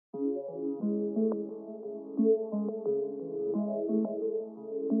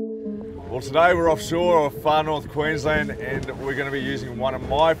Well, today we're offshore of far north Queensland and we're going to be using one of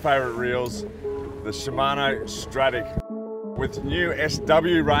my favourite reels, the Shimano Stradic. With new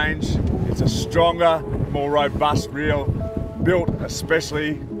SW range, it's a stronger, more robust reel, built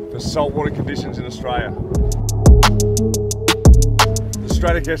especially for saltwater conditions in Australia. The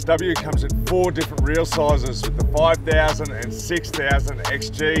Stradic SW comes in 4 different reel sizes with the 5000 and 6000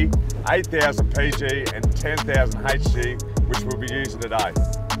 XG, 8000 PG and 10,000 HG, which we'll be using today.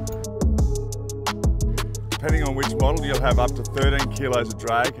 Depending on which model, you'll have up to 13 kilos of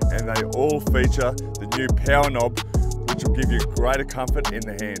drag, and they all feature the new power knob, which will give you greater comfort in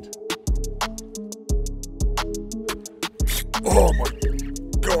the hand. Oh my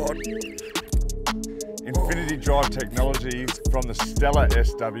God! Infinity drive technology from the Stellar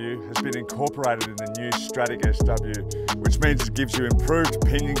SW has been incorporated in the new Stradic SW, which means it gives you improved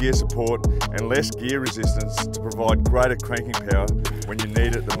pinion gear support and less gear resistance to provide greater cranking power when you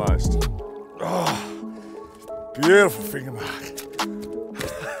need it the most. Oh, beautiful finger mark.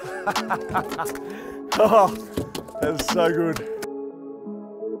 Oh, that's so good.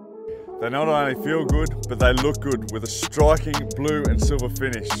 They not only feel good, but they look good with a striking blue and silver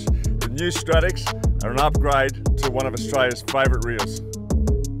finish. The new Stradics are an upgrade to one of Australia's favourite reels.